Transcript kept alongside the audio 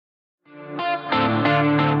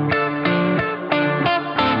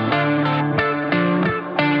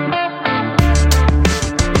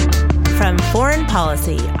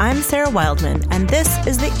Embassy. I'm Sarah Wildman, and this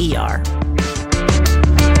is the ER.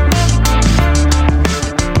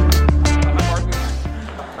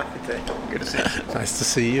 Good to see you. Nice to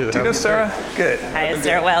see you. Do you know Sarah? Good. Hi,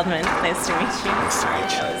 Sarah Wildman. Nice to meet you. Nice to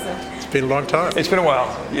meet you. It's been a long time. It's been a while,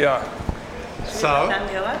 yeah. Should we let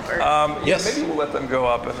them go up? Or? Yes. Maybe we'll let them go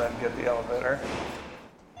up and then get the elevator.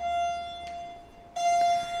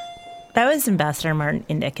 That was Ambassador Martin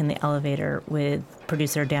Indyk in the elevator with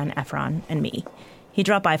producer Dan Efron and me. He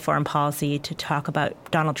dropped by Foreign Policy to talk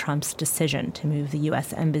about Donald Trump's decision to move the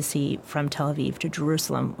U.S. Embassy from Tel Aviv to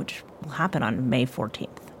Jerusalem, which will happen on May 14th.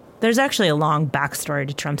 There's actually a long backstory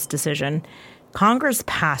to Trump's decision. Congress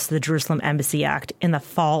passed the Jerusalem Embassy Act in the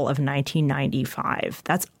fall of 1995.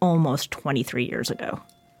 That's almost 23 years ago.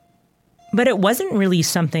 But it wasn't really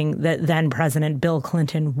something that then President Bill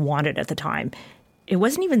Clinton wanted at the time. It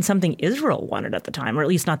wasn't even something Israel wanted at the time, or at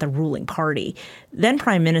least not the ruling party. Then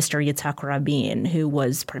Prime Minister Yitzhak Rabin, who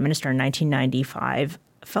was Prime Minister in 1995,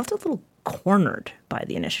 felt a little cornered by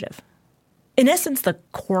the initiative. In essence, the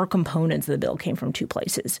core components of the bill came from two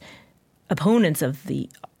places. Opponents of the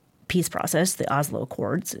peace process, the Oslo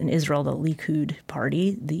Accords, in Israel, the Likud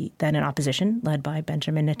party, then in opposition, led by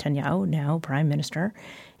Benjamin Netanyahu, now Prime Minister.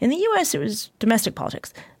 In the U.S., it was domestic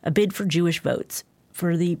politics, a bid for Jewish votes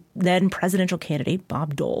for the then presidential candidate,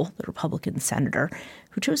 Bob Dole, the Republican senator,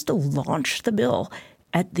 who chose to launch the bill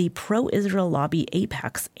at the pro-Israel lobby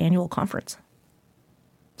AIPAC's annual conference.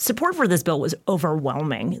 Support for this bill was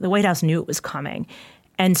overwhelming. The White House knew it was coming.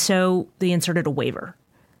 And so they inserted a waiver,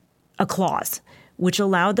 a clause, which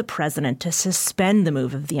allowed the president to suspend the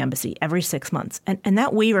move of the embassy every 6 months. And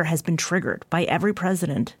that waiver has been triggered by every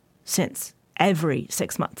president since, every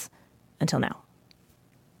 6 months until now.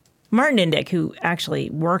 Martin Indyk, who actually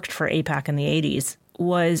worked for AIPAC in the 80s,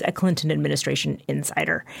 was a Clinton administration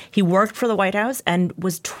insider. He worked for the White House and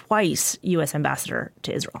was twice U.S. ambassador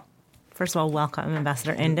to Israel. First of all, welcome,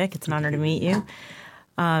 Ambassador Indyk. It's an honor to meet you.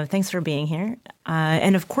 Thanks for being here.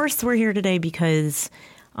 And of course, we're here today because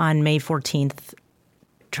on May 14th,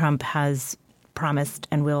 Trump has promised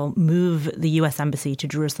and will move the U.S. Embassy to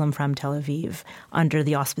Jerusalem from Tel Aviv under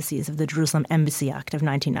the auspices of the Jerusalem Embassy Act of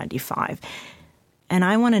 1995. And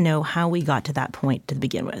I want to know how we got to that point to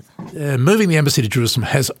begin with. Moving the embassy to Jerusalem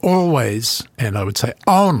has always, and I would say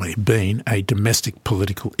only, been a domestic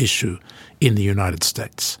political issue in the United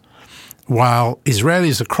States. While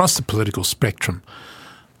Israelis across the political spectrum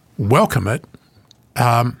welcome it,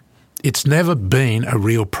 it's never been a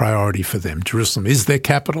real priority for them. Jerusalem is their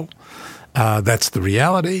capital. That's the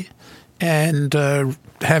reality. And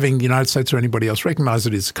having the United States or anybody else recognize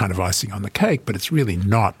it is kind of icing on the cake, but it's really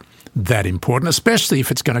not that important, especially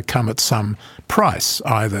if it's going to come at some price,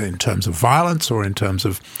 either in terms of violence or in terms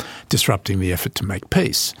of disrupting the effort to make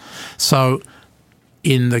peace. So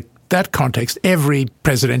in that context, every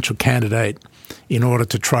presidential candidate, in order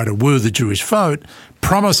to try to woo the Jewish vote,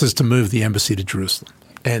 promises to move the embassy to Jerusalem.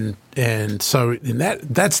 And so in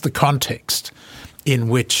that's the context in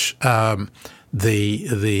which the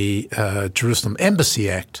Jerusalem Embassy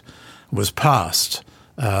Act was passed.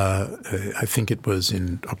 I think it was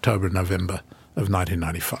in October, November of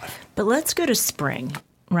 1995. But let's go to spring,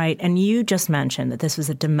 right? And you just mentioned that this was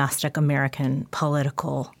a domestic American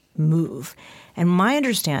political move. And my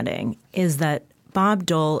understanding is that Bob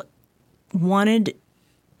Dole wanted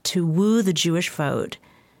to woo the Jewish vote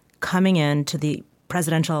coming into the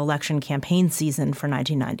presidential election campaign season for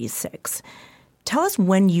 1996. Tell us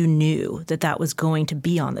when you knew that was going to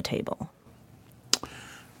be on the table.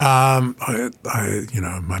 My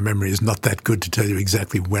memory is not that good to tell you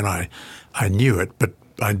exactly when I knew it, but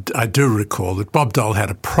I do recall that Bob Dole had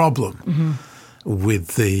a problem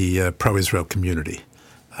with the pro-Israel community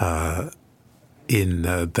in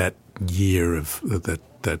that year of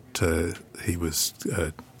that he was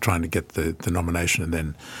trying to get the nomination and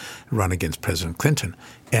then run against President Clinton,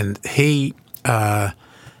 and he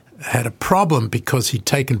had a problem because he'd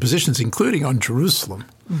taken positions, including on Jerusalem,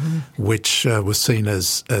 which was seen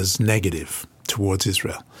as negative towards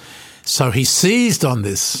Israel. So he seized on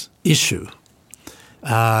this issue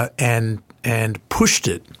and pushed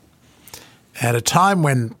it at a time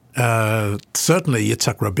when certainly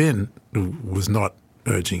Yitzhak Rabin was not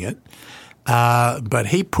urging it, but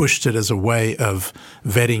he pushed it as a way of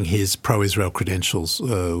vetting his pro-Israel credentials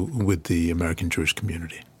with the American Jewish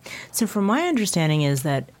community. So from my understanding is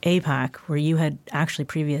that AIPAC, where you had actually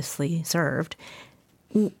previously served,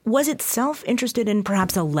 was itself interested in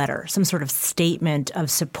perhaps a letter, some sort of statement of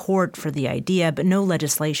support for the idea, but no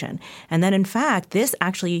legislation. And that, in fact, this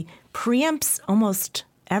actually preempts almost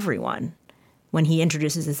everyone. when he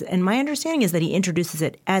introduces this. And my understanding is that he introduces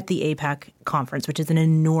it at the AIPAC conference, which is an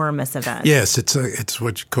enormous event. Yes, it's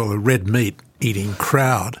what you call a red meat eating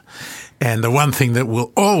crowd. And the one thing that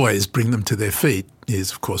will always bring them to their feet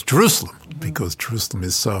is, of course, Jerusalem, because Jerusalem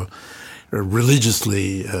is so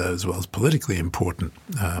religiously as well as politically important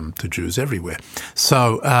to Jews everywhere.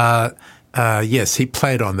 So, yes, he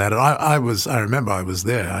played on that. I remember I was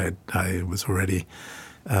there. I was already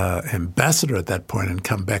ambassador at that point and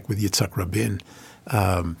come back with Yitzhak Rabin,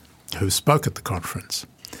 who spoke at the conference.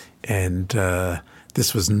 And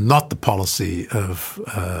this was not the policy of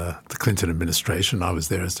the Clinton administration. I was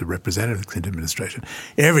there as the representative of the Clinton administration.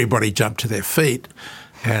 Everybody jumped to their feet,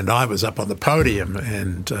 and I was up on the podium,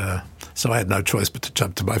 and so I had no choice but to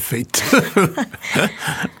jump to my feet too.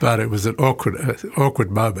 But it was an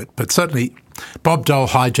awkward moment. But certainly Bob Dole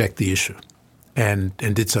hijacked the issue and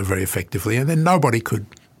did so very effectively, and then nobody could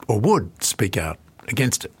or would speak out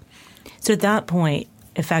against it. So at that point,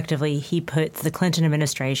 effectively, he puts the Clinton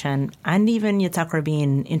administration and even Yitzhak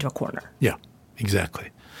Rabin into a corner. Yeah, exactly.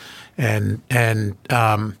 And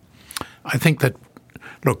I think that,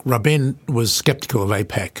 look, Rabin was skeptical of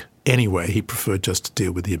AIPAC anyway. He preferred just to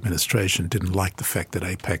deal with the administration, didn't like the fact that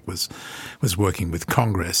AIPAC was working with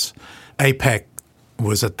Congress. AIPAC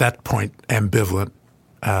was at that point ambivalent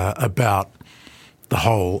about the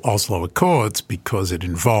whole Oslo Accords because it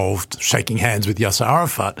involved shaking hands with Yasser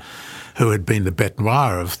Arafat, who had been the bête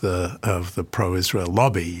noire of the pro-Israel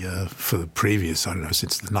lobby for the previous, I don't know,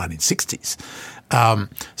 since the 1960s.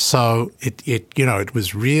 So it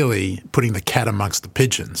was really putting the cat amongst the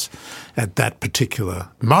pigeons at that particular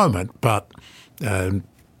moment, but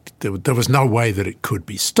there was no way that it could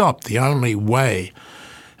be stopped. The only way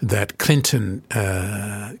that Clinton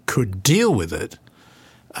could deal with it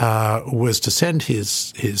was to send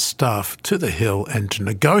his staff to the Hill and to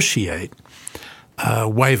negotiate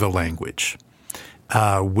waiver language,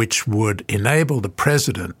 which would enable the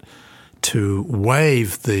president to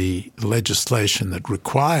waive the legislation that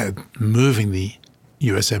required moving the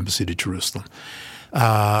U.S. Embassy to Jerusalem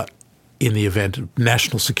in the event of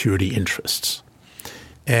national security interests.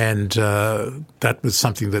 And that was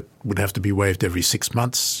something that would have to be waived every 6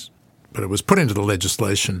 months, but it was put into the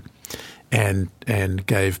legislation and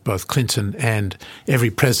gave both Clinton and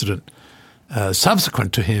every president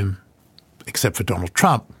subsequent to him, except for Donald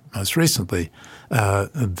Trump most recently,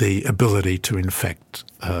 the ability to in fact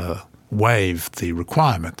waive the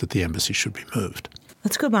requirement that the embassy should be moved.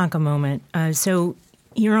 Let's go back a moment. So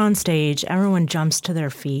you're on stage. Everyone jumps to their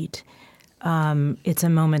feet. It's a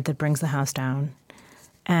moment that brings the house down.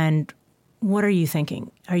 And what are you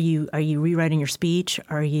thinking? Are you rewriting your speech?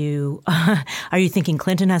 Are you thinking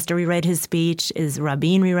Clinton has to rewrite his speech? Is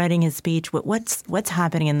Rabin rewriting his speech? What's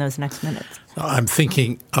happening in those next minutes? I'm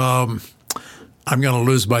thinking I'm going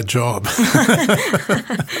to lose my job.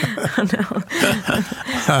 Oh,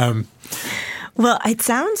 no. Well, it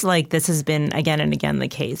sounds like this has been again and again the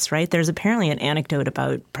case, right? There's apparently an anecdote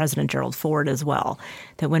about President Gerald Ford as well,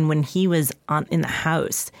 that when he was in the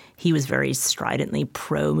House, he was very stridently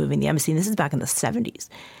pro-moving the embassy. And this is back in the 70s.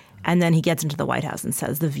 And then he gets into the White House and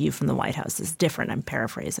says the view from the White House is different. I'm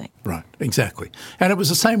paraphrasing. Right, exactly. And it was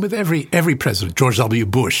the same with every president. George W.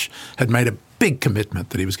 Bush had made a big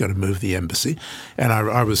commitment that he was going to move the embassy. And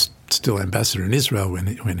I was still ambassador in Israel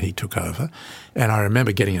when he took over. And I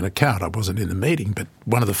remember getting an account. I wasn't in the meeting, but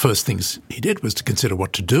one of the first things he did was to consider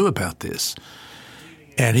what to do about this.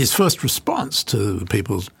 And his first response to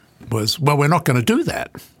people was, well, we're not going to do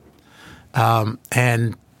that.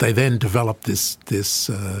 And they then developed this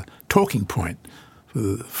talking point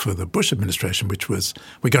for the Bush administration, which was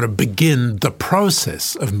we're going to begin the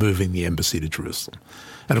process of moving the embassy to Jerusalem.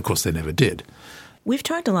 And, of course, they never did. We've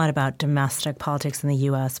talked a lot about domestic politics in the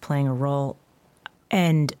U.S. playing a role.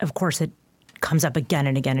 And, of course, it comes up again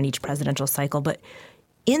and again in each presidential cycle. But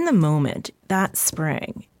in the moment, that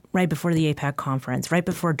spring, right before the AIPAC conference, right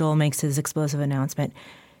before Dole makes his explosive announcement,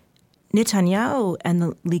 Netanyahu and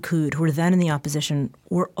the Likud, who were then in the opposition,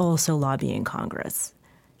 were also lobbying Congress.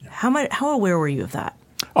 Yeah. How aware were you of that?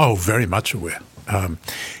 Oh, very much aware.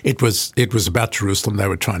 It was about Jerusalem.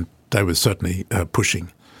 They were certainly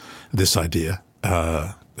pushing this idea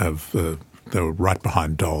they were right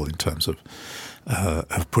behind Dole in terms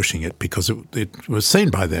of pushing it because it was seen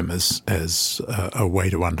by them as a way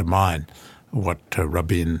to undermine what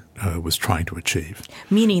Rabin was trying to achieve.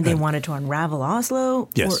 Meaning they wanted to unravel Oslo?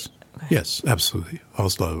 Yes. Okay. Yes, absolutely.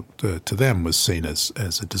 Oslo, to them, was seen as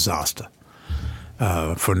a disaster.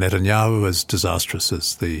 For Netanyahu, as disastrous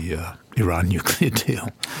as the Iran nuclear deal,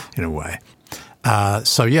 in a way.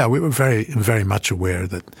 So, yeah, we were very, very much aware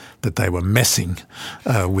that they were messing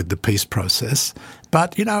with the peace process.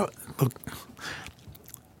 But, look,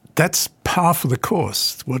 that's par for the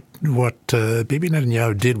course. What Bibi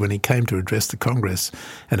Netanyahu did when he came to address the Congress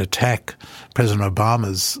and attack President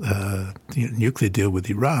Obama's nuclear deal with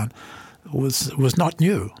Iran was not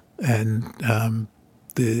new. And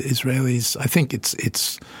the Israelis, I think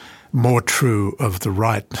it's more true of the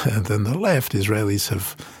right than the left. Israelis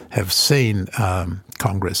have seen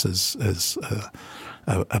Congress as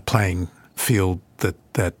a playing field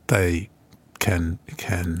that they can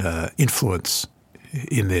influence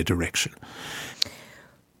in their direction.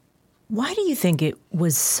 Why do you think it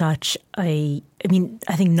was such I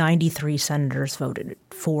think 93 senators voted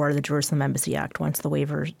for the Jerusalem Embassy Act once the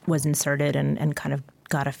waiver was inserted and kind of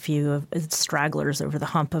got a few of stragglers over the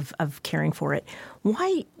hump of caring for it.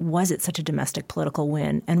 Why was it such a domestic political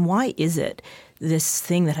win? And why is it this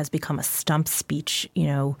thing that has become a stump speech,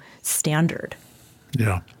 standard?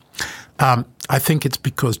 Yeah. I think it's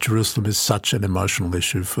because Jerusalem is such an emotional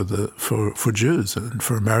issue for Jews and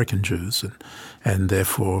for American Jews and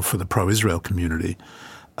therefore for the pro-Israel community.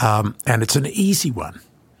 And it's an easy one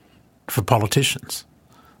for politicians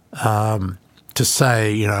to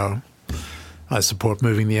say, I support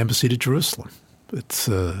moving the embassy to Jerusalem. It's,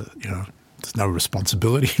 there's no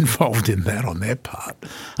responsibility involved in that on their part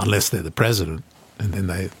unless they're the president, and then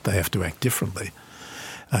they have to act differently.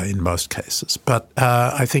 In most cases. But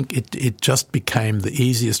I think it just became the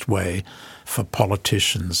easiest way for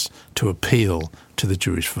politicians to appeal to the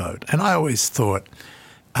Jewish vote. And I always thought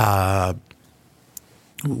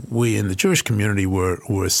we in the Jewish community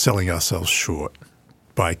were selling ourselves short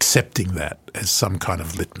by accepting that as some kind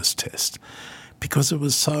of litmus test because it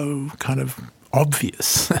was so kind of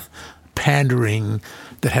obvious, pandering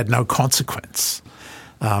that had no consequence.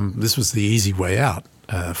 This was the easy way out.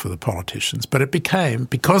 For the politicians. But it became,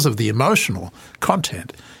 because of the emotional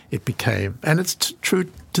content, and it's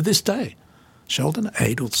true to this day, Sheldon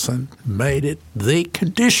Adelson made it the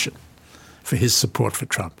condition for his support for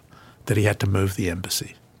Trump that he had to move the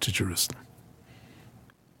embassy to Jerusalem.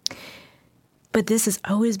 But this has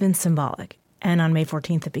always been symbolic, and on May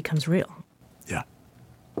 14th it becomes real. Yeah.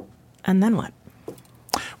 And then what?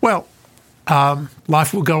 Well,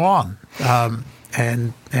 life will go on.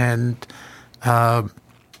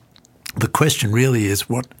 The question really is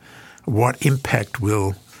what impact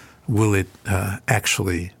will it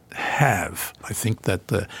actually have? I think that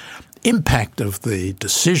the impact of the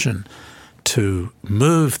decision to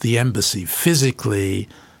move the embassy physically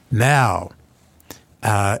now,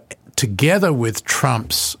 together with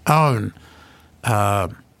Trump's own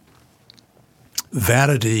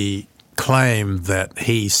vanity claim that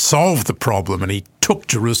he solved the problem and he took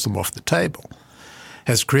Jerusalem off the table,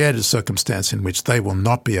 has created a circumstance in which they will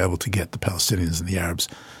not be able to get the Palestinians and the Arabs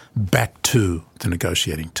back to the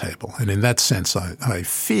negotiating table. And in that sense, I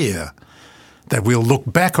fear that we'll look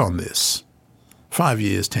back on this 5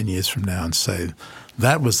 years, 10 years from now and say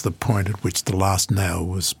that was the point at which the last nail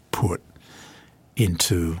was put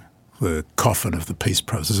into the coffin of the peace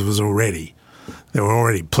process. There were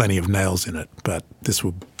already plenty of nails in it, but this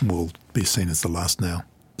will be seen as the last nail.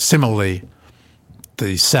 Similarly,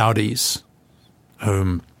 the Saudis,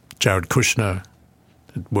 whom Jared Kushner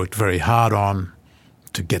had worked very hard on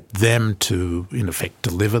to get them to, in effect,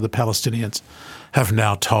 deliver the Palestinians, have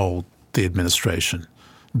now told the administration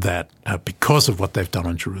that because of what they've done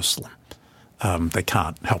on Jerusalem, they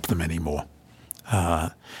can't help them anymore.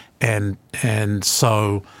 And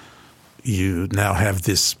so you now have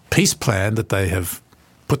this peace plan that they have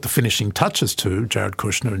put the finishing touches to, Jared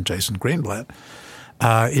Kushner and Jason Greenblatt,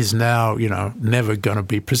 is now, never going to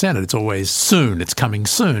be presented. It's always soon. It's coming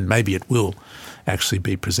soon. Maybe it will actually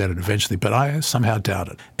be presented eventually, but I somehow doubt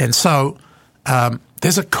it. And so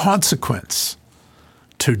there's a consequence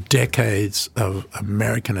to decades of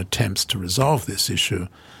American attempts to resolve this issue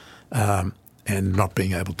and not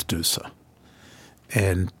being able to do so.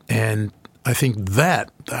 And I think that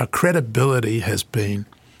our credibility has been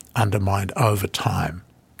undermined over time.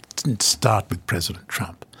 It didn't start with President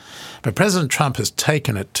Trump. But President Trump has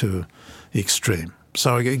taken it to the extreme.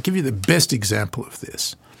 So I'll give you the best example of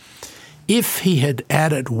this. If he had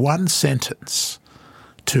added one sentence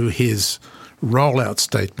to his rollout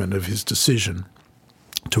statement of his decision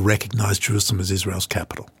to recognize Jerusalem as Israel's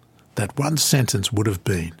capital, that one sentence would have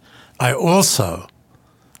been, I also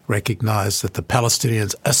recognize that the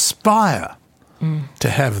Palestinians aspire to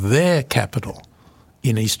have their capital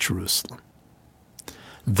in East Jerusalem.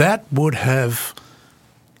 That would have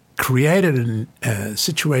created a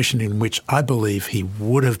situation in which I believe he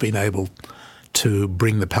would have been able to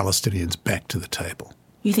bring the Palestinians back to the table.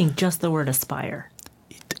 You think just the word aspire?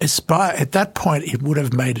 Aspire, at that point, it would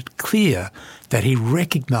have made it clear that he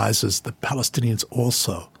recognizes the Palestinians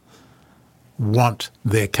also want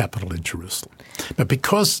their capital in Jerusalem. But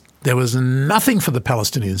because there was nothing for the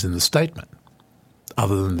Palestinians in the statement,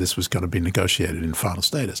 other than this was going to be negotiated in final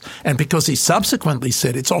status, and because he subsequently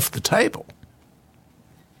said it's off the table,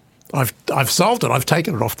 I've solved it, I've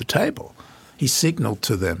taken it off the table, he signalled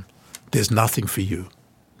to them, there's nothing for you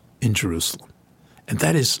in Jerusalem. And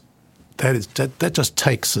that just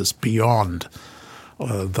takes us beyond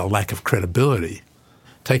the lack of credibility,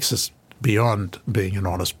 takes us beyond being an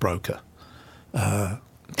honest broker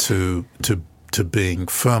to being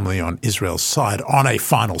firmly on Israel's side on a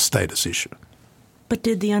final status issue. But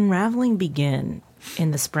did the unraveling begin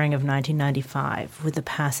in the spring of 1995 with the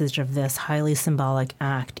passage of this highly symbolic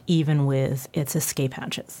act, even with its escape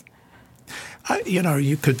hatches?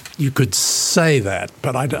 You could say that,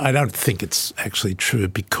 but I don't think it's actually true,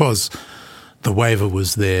 because the waiver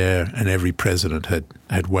was there and every president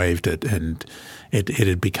had waived it, and it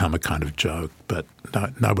had become a kind of joke. But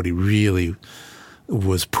nobody really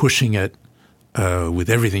was pushing it. With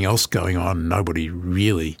everything else going on, nobody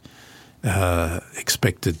really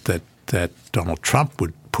expected that Donald Trump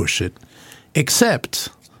would push it, except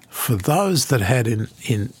for those that had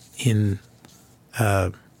in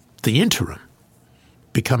the interim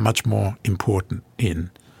become much more important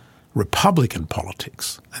in Republican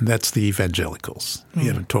politics, and that's the evangelicals. We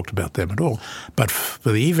haven't talked about them at all. But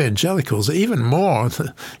for the evangelicals, even more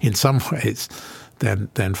in some ways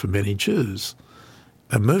than for many Jews,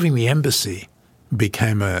 moving the embassy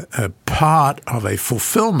became a part of a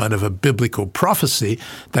fulfillment of a biblical prophecy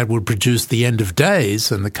that would produce the end of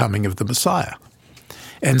days and the coming of the Messiah.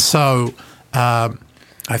 And so I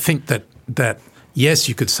think that yes,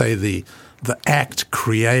 you could say the act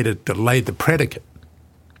laid the predicate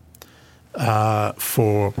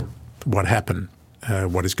for what happened,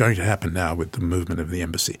 what is going to happen now with the movement of the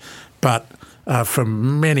embassy. But for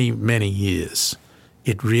many, many years,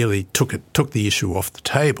 it really took the issue off the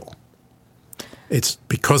table. It's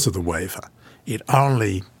because of the waiver. It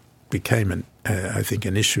only became, I think,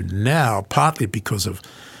 an issue now, partly because of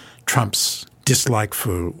Trump's dislike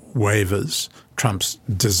for waivers, Trump's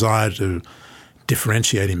desire to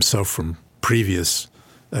differentiate himself from previous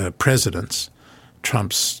presidents,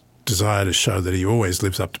 Trump's desire to show that he always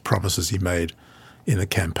lives up to promises he made in the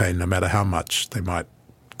campaign, no matter how much they might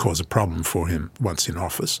cause a problem for him once in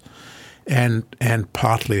office. And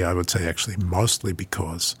partly, I would say actually mostly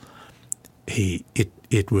because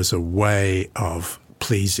it was a way of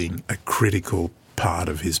pleasing a critical part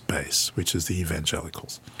of his base, which is the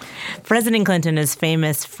evangelicals. President Clinton is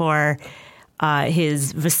famous for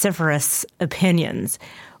his vociferous opinions.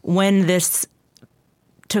 When this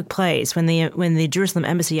took place, when the Jerusalem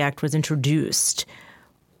Embassy Act was introduced,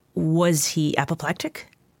 was he apoplectic?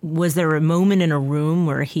 Was there a moment in a room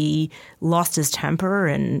where he lost his temper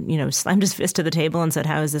and, slammed his fist to the table and said,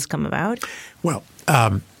 "How has this come about?" Well,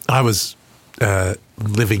 I was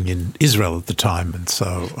living in Israel at the time, and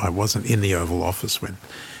so I wasn't in the Oval Office when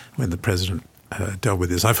the president dealt with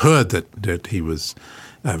this. I've heard that he was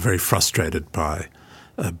very frustrated by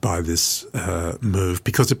this move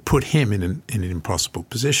because it put him in an impossible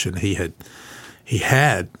position. He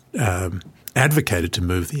had advocated to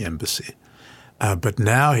move the embassy, but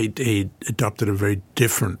now he adopted a very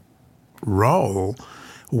different role,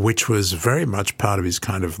 which was very much part of his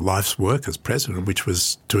kind of life's work as president, which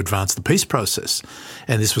was to advance the peace process.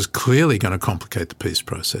 And this was clearly going to complicate the peace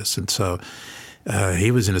process. And so he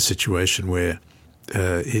was in a situation where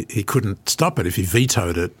he couldn't stop it. If he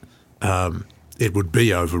vetoed it, it would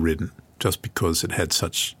be overridden just because it had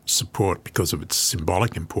such support because of its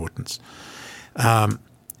symbolic importance.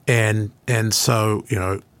 And so,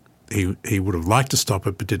 he would have liked to stop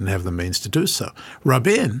it but didn't have the means to do so.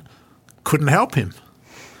 Rabin couldn't help him.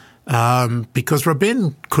 Because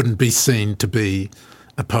Rabin couldn't be seen to be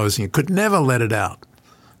opposing it, could never let it out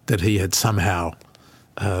that he had somehow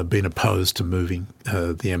been opposed to moving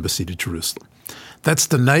the embassy to Jerusalem. That's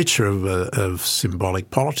the nature of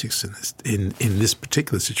symbolic politics in this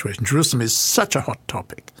particular situation. Jerusalem is such a hot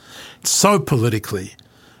topic, it's so politically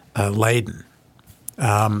laden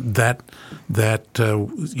that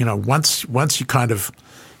once you kind of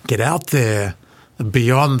get out there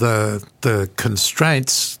beyond the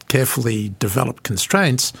constraints, carefully developed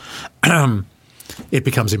constraints, it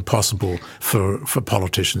becomes impossible for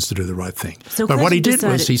politicians to do the right thing. So but what he did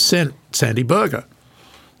was he sent Sandy Berger,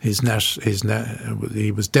 he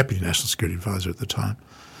was Deputy National Security Advisor at the time.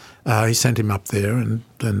 He sent him up there and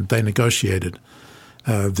they negotiated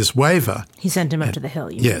this waiver. He sent him up to the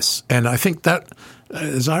Hill. Yes. And I think that,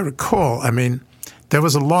 as I recall, there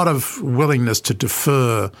was a lot of willingness to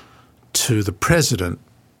defer to the president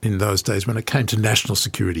in those days when it came to national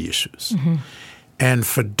security issues. Mm-hmm. And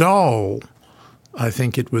for Dole, I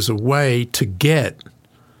think it was a way to get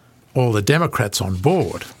all the Democrats on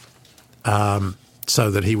board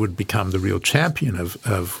so that he would become the real champion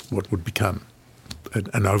of what would become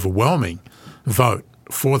an overwhelming vote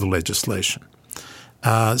for the legislation.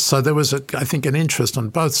 So there was, I think, an interest on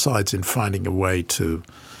both sides in finding a way to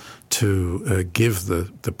give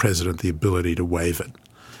the president the ability to waive it.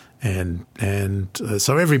 And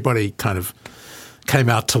so everybody kind of came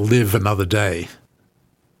out to live another day.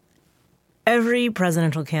 Every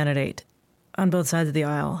presidential candidate on both sides of the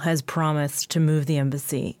aisle has promised to move the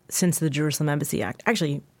embassy since the Jerusalem Embassy Act.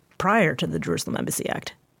 Actually, prior to the Jerusalem Embassy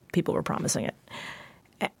Act, people were promising it.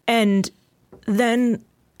 And then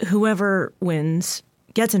whoever wins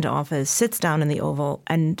gets into office, sits down in the Oval,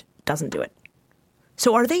 and doesn't do it.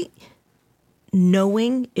 So are they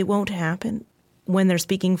knowing it won't happen when they're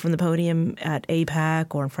speaking from the podium at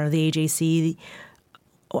AIPAC or in front of the AJC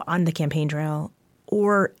or on the campaign trail?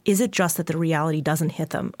 Or is it just that the reality doesn't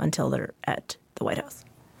hit them until they're at the White House?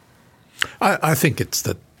 I think it's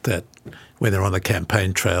that when they're on the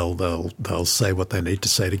campaign trail, they'll say what they need to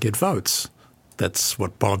say to get votes. That's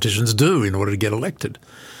what politicians do in order to get elected.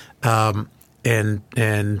 And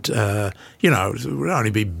it would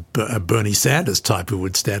only be a Bernie Sanders type who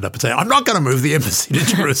would stand up and say, I'm not going to move the embassy to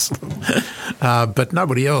Jerusalem. But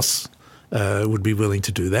nobody else would be willing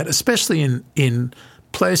to do that, especially in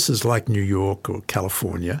places like New York or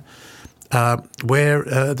California, where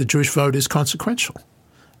the Jewish vote is consequential.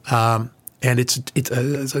 And it's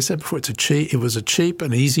as I said before, it was a cheap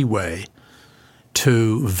and easy way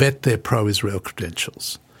to vet their pro-Israel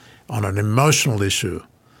credentials on an emotional issue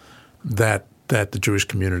that the Jewish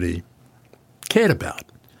community cared about.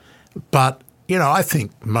 But, I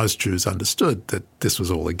think most Jews understood that this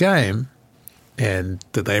was all a game and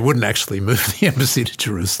that they wouldn't actually move the embassy to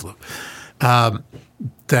Jerusalem.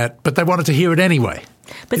 But they wanted to hear it anyway.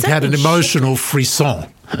 But it had an emotional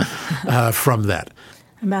frisson from that.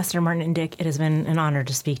 Ambassador Martin Indyk, it has been an honor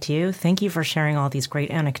to speak to you. Thank you for sharing all these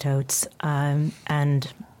great anecdotes. And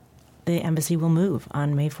the embassy will move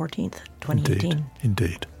on May 14th, 2018.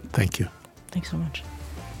 Indeed. Thank you. Thanks so much.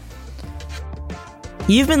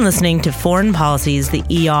 You've been listening to Foreign Policy's The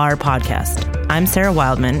ER podcast. I'm Sarah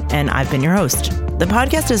Wildman, and I've been your host. The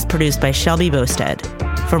podcast is produced by Shelby Bosted.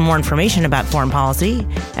 For more information about foreign policy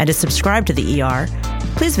and to subscribe to The ER,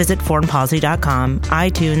 please visit foreignpolicy.com,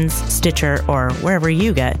 iTunes, Stitcher, or wherever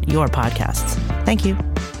you get your podcasts. Thank you.